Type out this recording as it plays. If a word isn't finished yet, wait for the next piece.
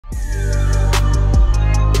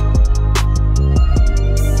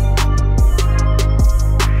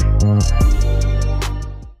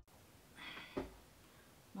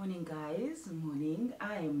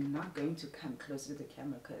closer to the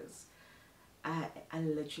camera because I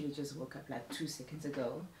literally just woke up like 2 seconds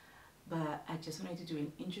ago. But I just wanted to do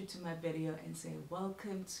an intro to my video and say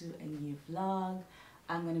welcome to a new vlog.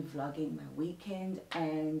 I'm going to be vlogging my weekend,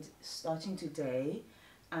 and starting today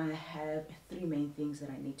I have 3 main things that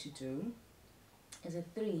I need to do. Is it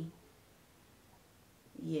 3?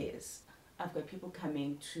 Yes. I've got people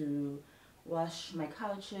coming to wash my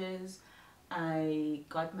couches. I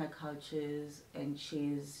got my couches and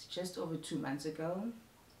chairs just over 2 months ago,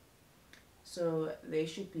 so they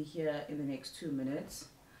should be here in the next 2 minutes.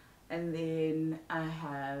 And then I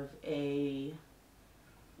have a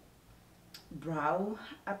brow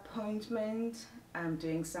appointment. I'm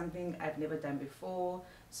doing something I've never done before,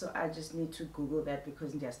 so I just need to Google that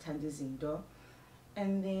because there's izinto.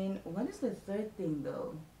 And then what is the 3rd thing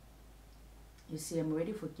though? You see, I'm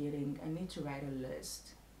already forgetting. I need to write a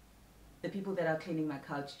list. The people that are cleaning my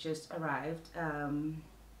couch just arrived,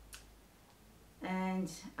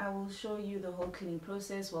 and I will show you the whole cleaning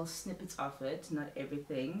process, well, snippets of it, not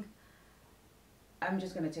everything. I'm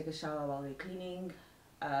just going to take a shower while we're cleaning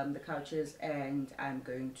the couches, and I'm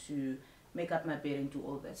going to make up my bed and do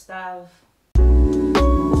all that stuff.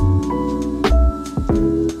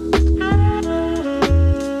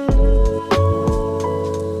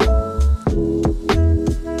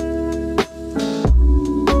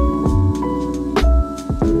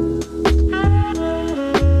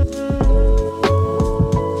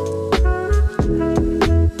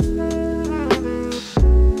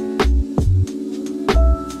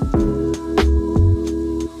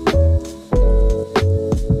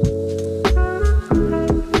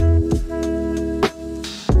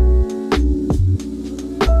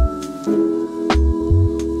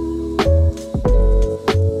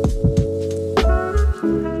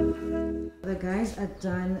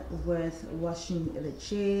 Done with washing the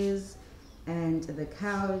chairs and the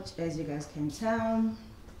couch. As you guys can tell,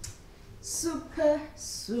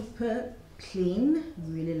 super clean.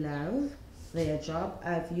 Really love their job.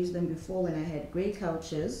 I've used them before when I had gray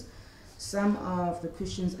couches. Some of the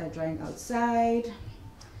cushions are drying outside,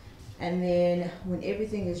 and then when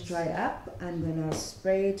everything is dried up, I'm gonna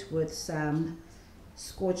spray it with some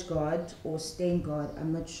scorch guard or stain guard.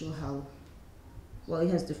 I'm not sure how, well, it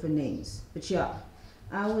has different names, but yeah,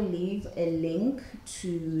 I will leave a link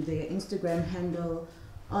to their Instagram handle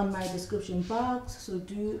on my description box, so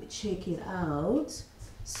do check it out.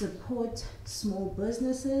 Support small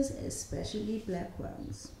businesses, especially black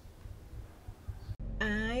ones.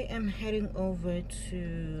 I am heading over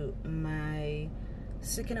to my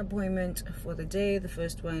second appointment for the day. The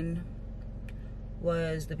first one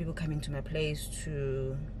was the people coming to my place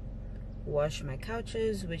to wash my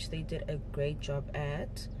couches, which they did a great job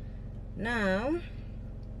at. Now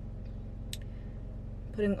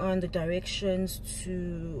putting on the directions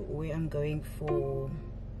to where I'm going for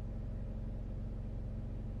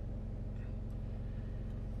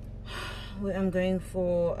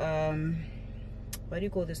what do you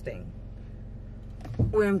call this thing,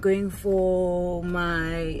 where I'm going for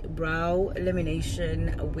my brow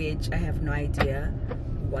lamination, which I have no idea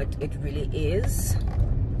what it really is.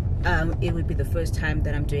 It would be the first time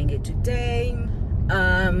that I'm doing it today.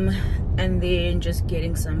 And then just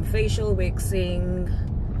getting some facial waxing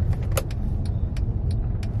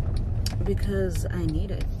because I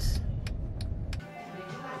need it.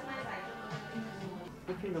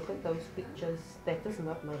 If you look at those pictures, that is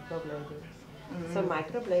not microblading. So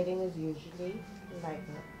microblading is usually like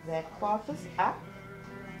that part is up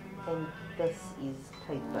and this is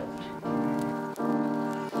tapered.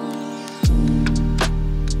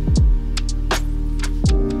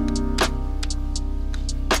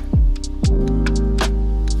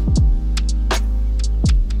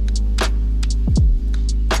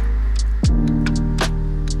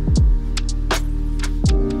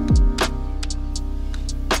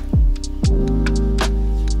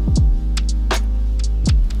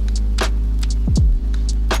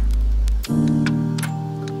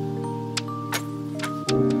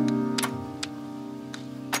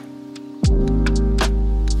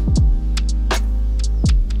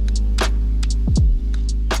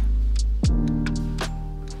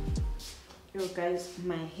 Guys,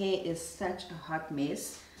 my hair is such a hot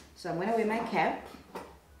mess, so I'm gonna wear my cap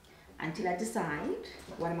until I decide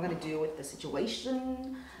what I'm gonna do with the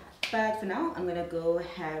situation. But for now, I'm gonna go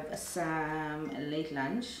have some late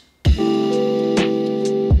lunch.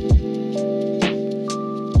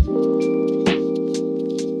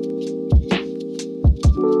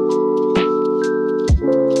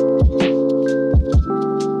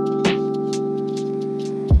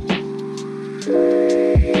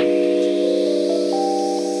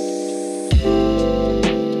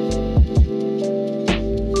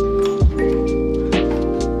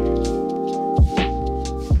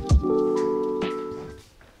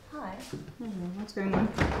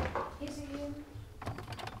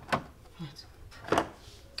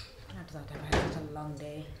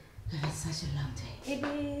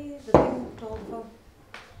 Maybe the thing told for.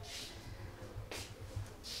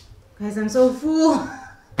 Guys, I'm so full.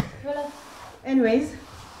 Voilà. Anyways,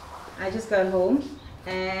 I just got home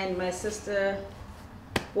and my sister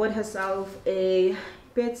bought herself a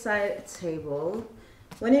bedside table.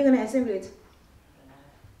 When are you gonna assemble it?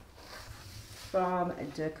 From a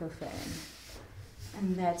Fan.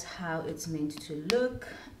 And that's how it's meant to look.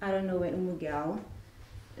 I don't know when Umugal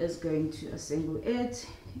is going to assemble it.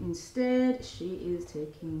 Instead, she is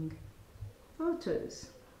taking photos.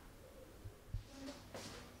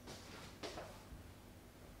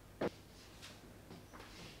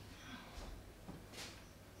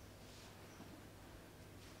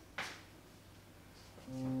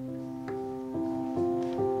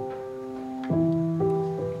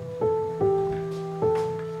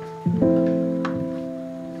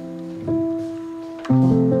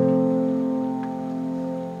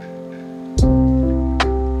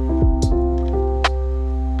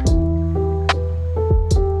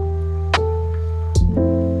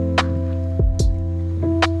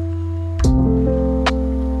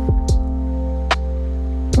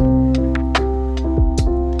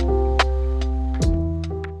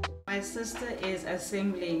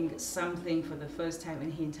 Assembling something for the first time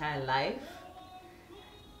in her entire life.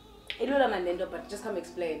 But just come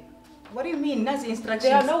explain. What do you mean? That's the instructions.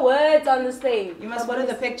 There are no words on this thing. You must follow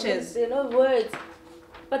the pictures. There are no words.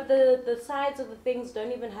 But the sides of the things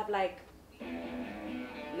don't even have like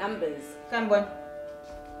numbers. Come on.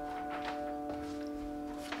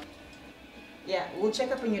 Yeah, we'll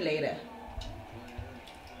check up on you later.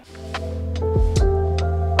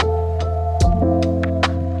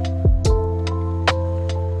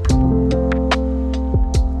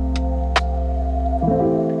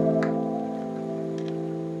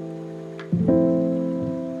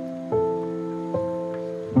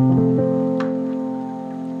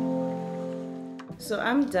 So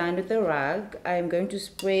I'm done with the rug. I'm going to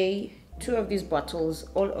spray 2 of these bottles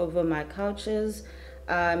all over my couches.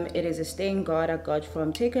 It is a stain guard I got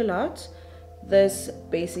from Take A Lot. This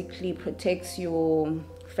basically protects your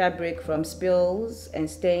fabric from spills and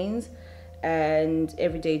stains and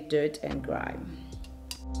everyday dirt and grime.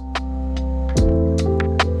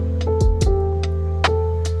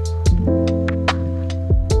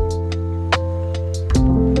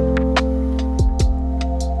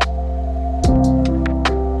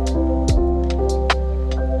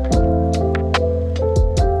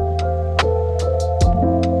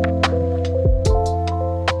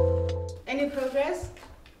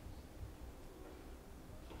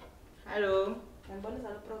 Hello. And what is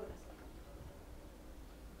our progress?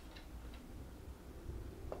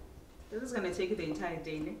 This is gonna take you the entire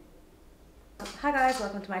day, ne? Hi guys,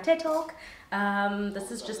 welcome to my TED Talk.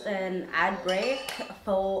 This is just an ad break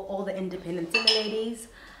for all the independent single ladies.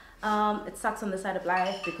 It sucks on the side of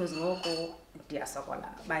life because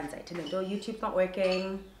YouTube's not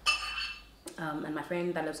working, and my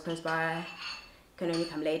friend that lives close by can only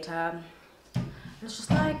come later. And it's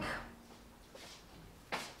just like,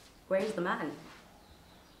 where's the man?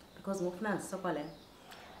 Because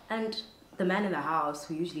and the man in the house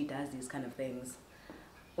who usually does these kind of things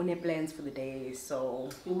when he plans for the day,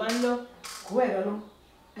 so to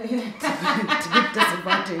get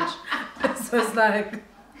disadvantage. So it's like,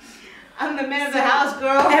 I'm the man of the house,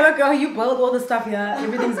 girl. Hey, girl, you build all the stuff here.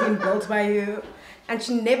 Everything's been built by you, and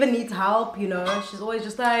she never needs help. You know, she's always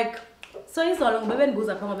just like, so it's all long.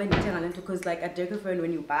 Because like at Phone,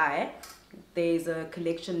 when you buy, there's a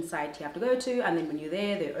collection site you have to go to, and then when you're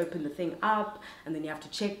there, they open the thing up, and then you have to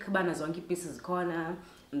check bana zonke pieces corner,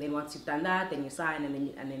 and then once you've done that, then you sign, and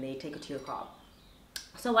then they take it to your car.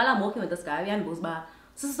 So while I'm walking with this guy,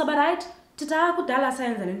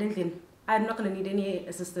 I'm not gonna need any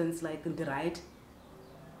assistance like in the ride.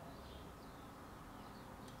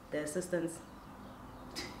 The assistance.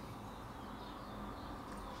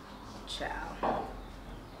 Ciao.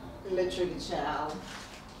 Literally, ciao.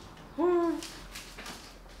 Can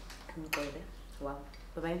you go there? Wow.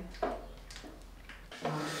 Bye-bye.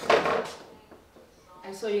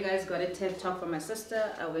 I saw you guys got a TED Talk from my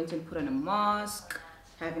sister. I went and put on a mask,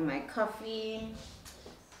 having my coffee.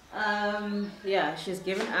 Yeah, she's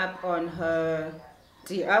given up on her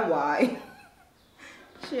DIY.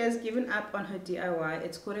 She has given up on her DIY.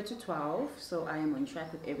 It's 11:45, so I am on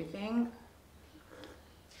track with everything.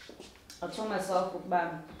 I told myself,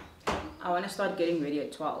 I want to start getting ready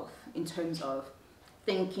at 12 in terms of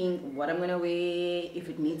thinking what I'm gonna wear, if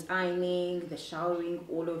it needs ironing, the showering,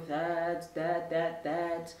 all of that.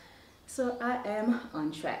 So I am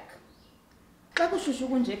on track.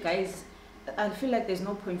 Guys, I feel like there's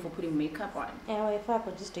no point for putting makeup on. Anyway, if I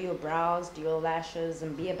could just do your brows, do your lashes,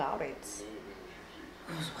 and be about it.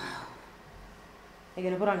 wow. You're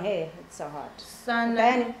gonna put on hair. It's so hot. Son,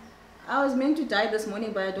 Okay. I was meant to dye this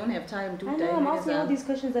morning, but I don't have time to I dye. know, I'm my asking all hair. these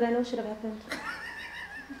questions that I know should have happened.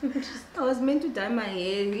 I was meant to dye my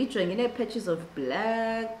hair. We're drawing patches of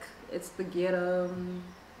black. It's the ghetto.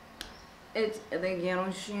 It's the ghetto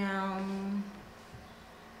sham.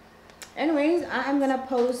 Anyways, I'm gonna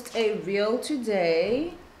post a reel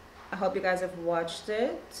today. I hope you guys have watched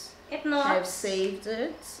it. If not, I've saved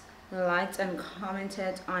it, liked and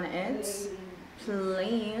commented on it.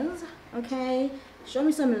 Please, okay? Show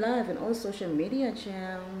me some love in all social media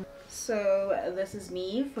channels. So this is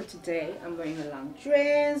me for today. I'm wearing a long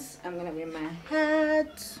dress. I'm gonna wear my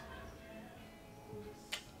hat.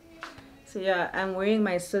 So yeah, I'm wearing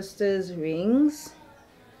my sister's rings.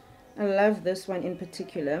 I love this one in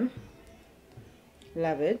particular.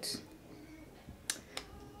 Love it.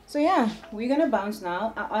 So yeah, we're gonna bounce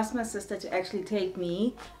now. I asked my sister to actually take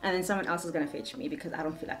me, and then someone else is gonna fetch me because I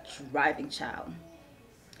don't feel like driving, child.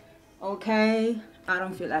 Okay, I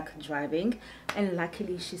don't feel like driving, and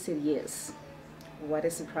luckily she said yes. What a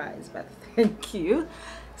surprise, but thank you.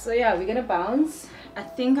 So yeah, we're gonna bounce. I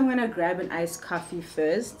think I'm gonna grab an iced coffee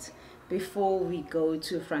first before we go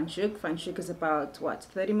to Franschhoek. Franschhoek is about what,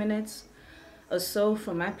 30 minutes or so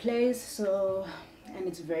from my place. So, and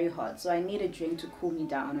it's very hot, so I need a drink to cool me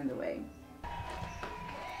down on the way.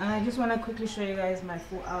 I just want to quickly show you guys my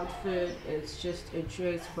full outfit. It's just a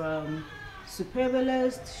dress from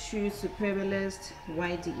Superbalist, shoes Superbalist,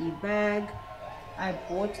 YDE bag. I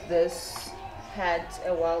bought this hat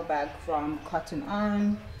a while back from Cotton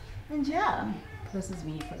On, and yeah, this is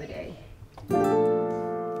me for the day.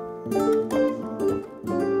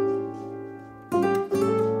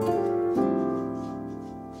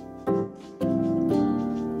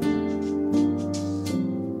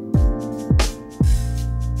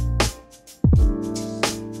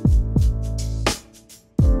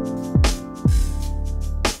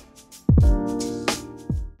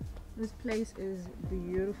 This place is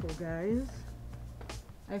beautiful, guys.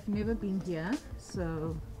 I've never been here,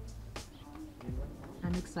 so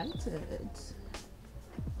I'm excited.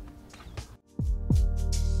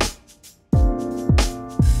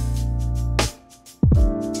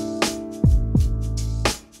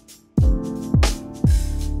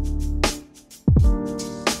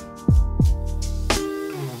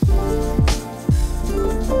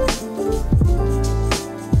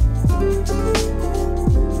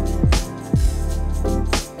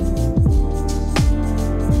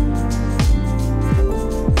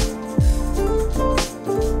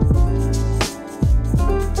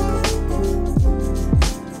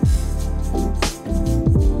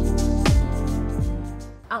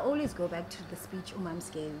 Go back to the speech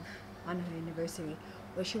Umams gave on her anniversary,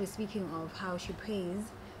 where she was speaking of how she prays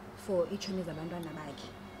for ichomi zabantwana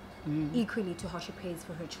bakhe equally to how she prays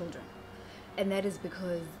for her children, and that is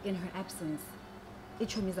because in her absence,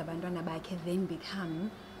 ichomi zabantwana bakhe then become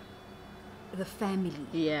the family.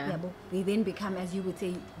 Yeah. Yabo. They then become, as you would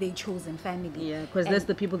say, their chosen family. Yeah, because that's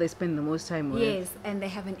the people they spend the most time with. Yes, and they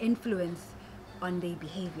have an influence on their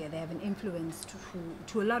behavior. They have an influence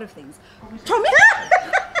to a lot of things. Tommy!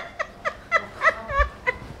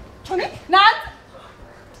 Tommy! Nat!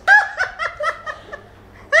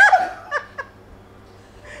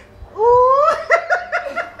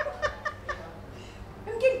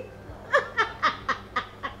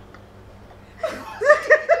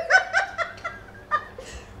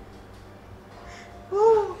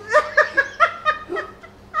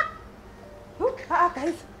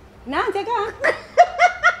 Guys, now take on.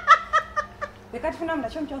 We got to know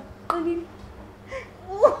chum.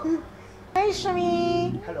 Hey,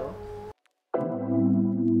 Shami. Hello.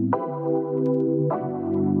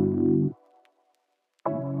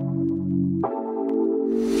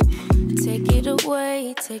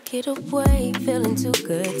 Take it away, feeling too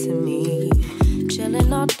good to me.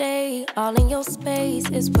 Chilling all day, all in your space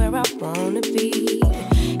is where I wanna be.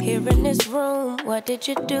 Here in this room, what did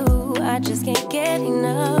you do? I just can't get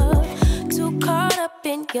enough. Too caught up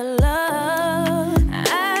in your love.